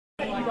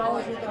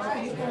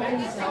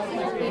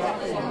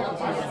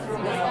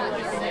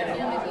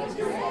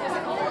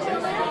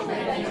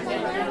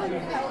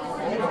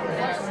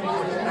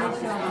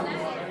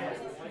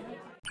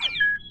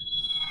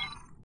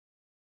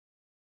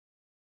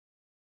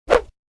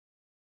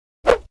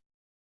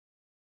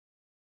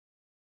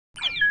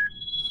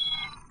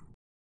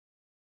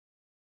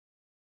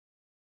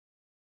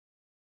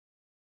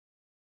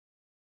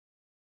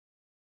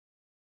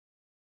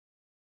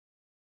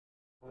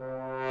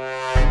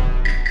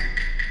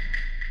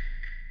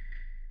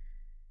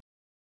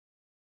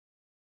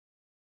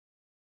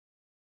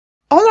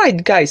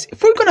Alright guys,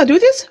 if we're gonna do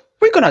this,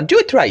 we're gonna do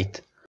it right.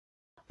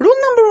 Rule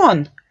number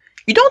 1.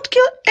 You don't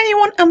kill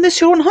anyone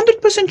unless you're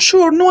 100%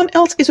 sure no one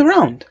else is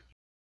around.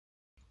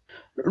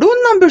 Rule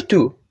number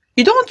 2.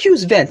 You don't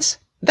use vents.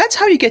 That's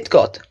how you get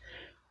caught.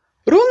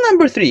 Rule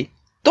number 3.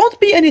 Don't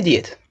be an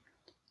idiot.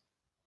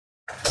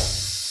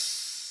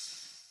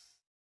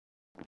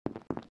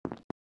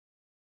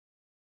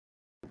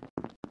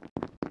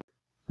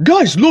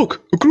 Guys,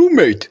 look! A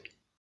crewmate!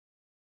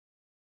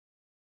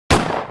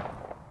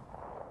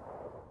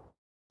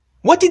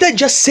 What did I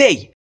just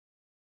say?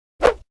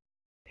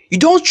 You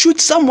don't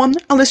shoot someone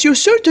unless you're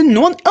certain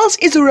no one else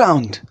is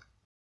around.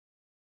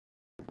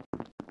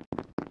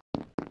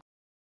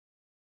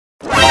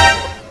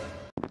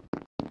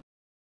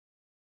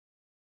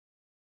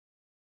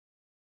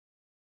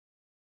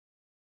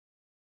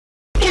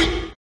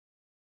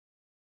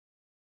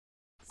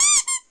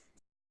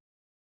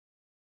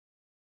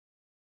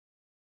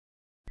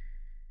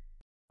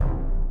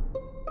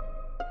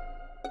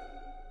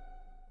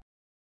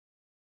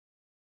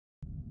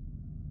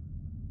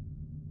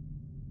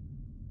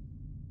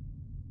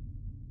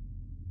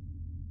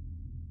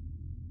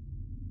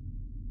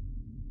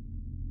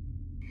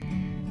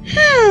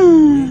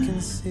 We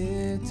can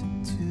sit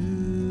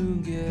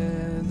together.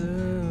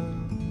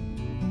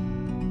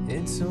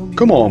 It's so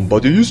Come on,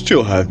 buddy, you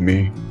still have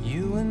me.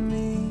 you and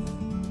me.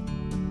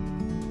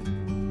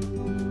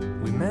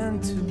 We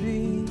meant to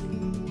be.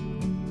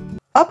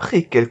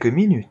 Après quelques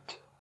minutes.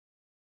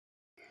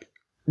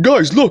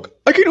 Guys, look!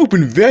 I can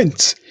open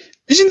vents!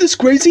 Isn't this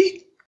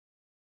crazy?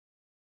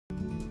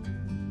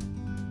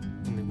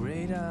 In the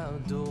great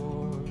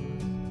outdoors,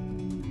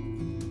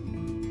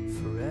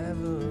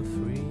 forever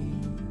free.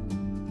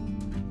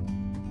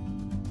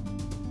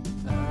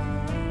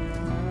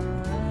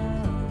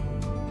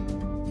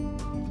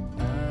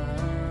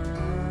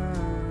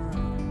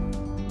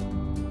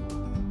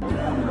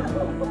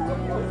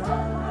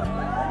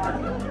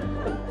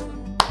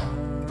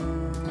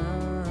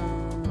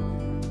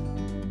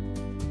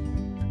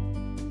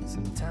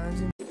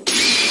 Sometimes in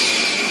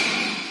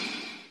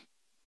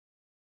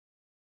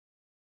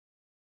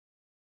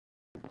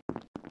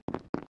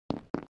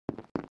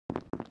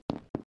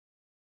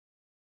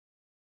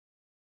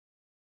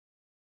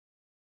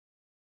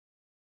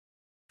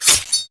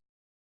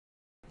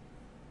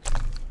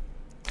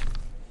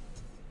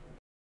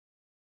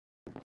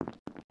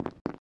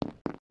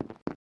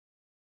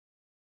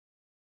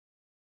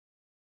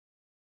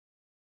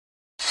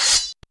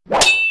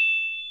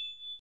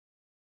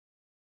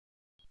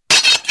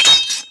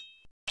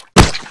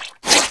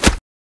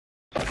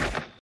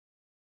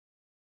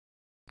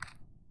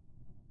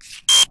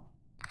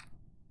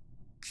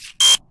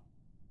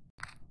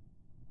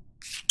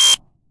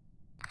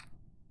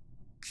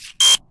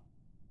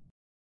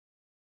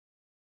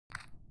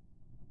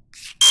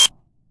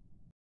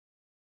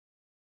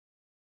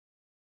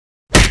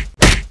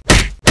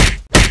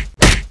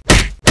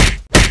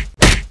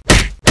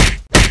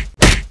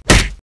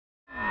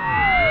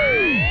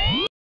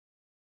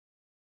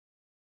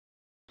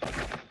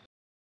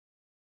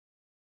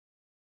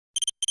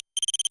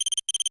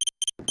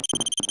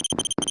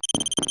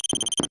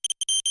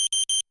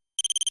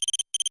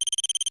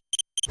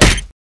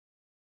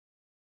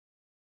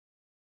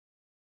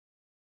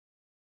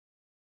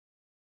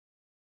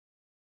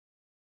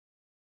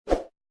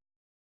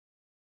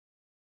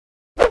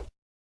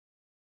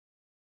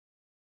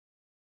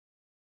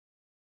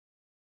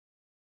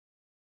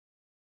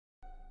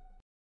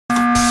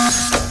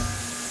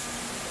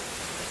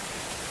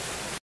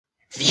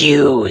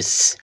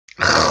Views.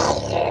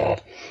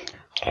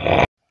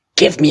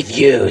 Give me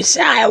views.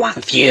 I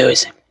want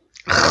views.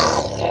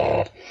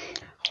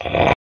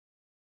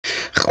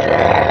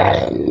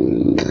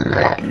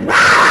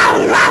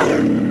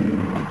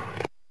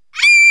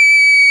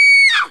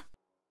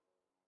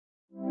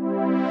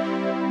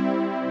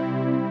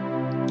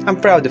 I'm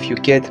proud of you,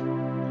 kid.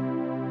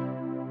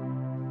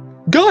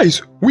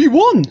 Guys, we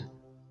won!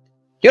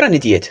 You're an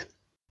idiot.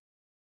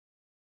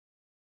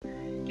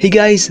 Hey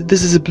guys,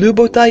 this is Blue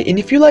Bowtie, and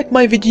if you like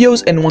my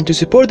videos and want to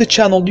support the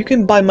channel, you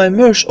can buy my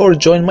merch or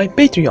join my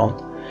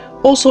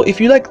Patreon. Also,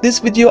 if you like this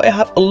video, I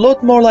have a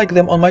lot more like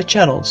them on my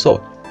channel, so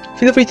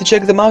feel free to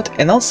check them out,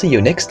 and I'll see you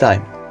next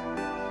time.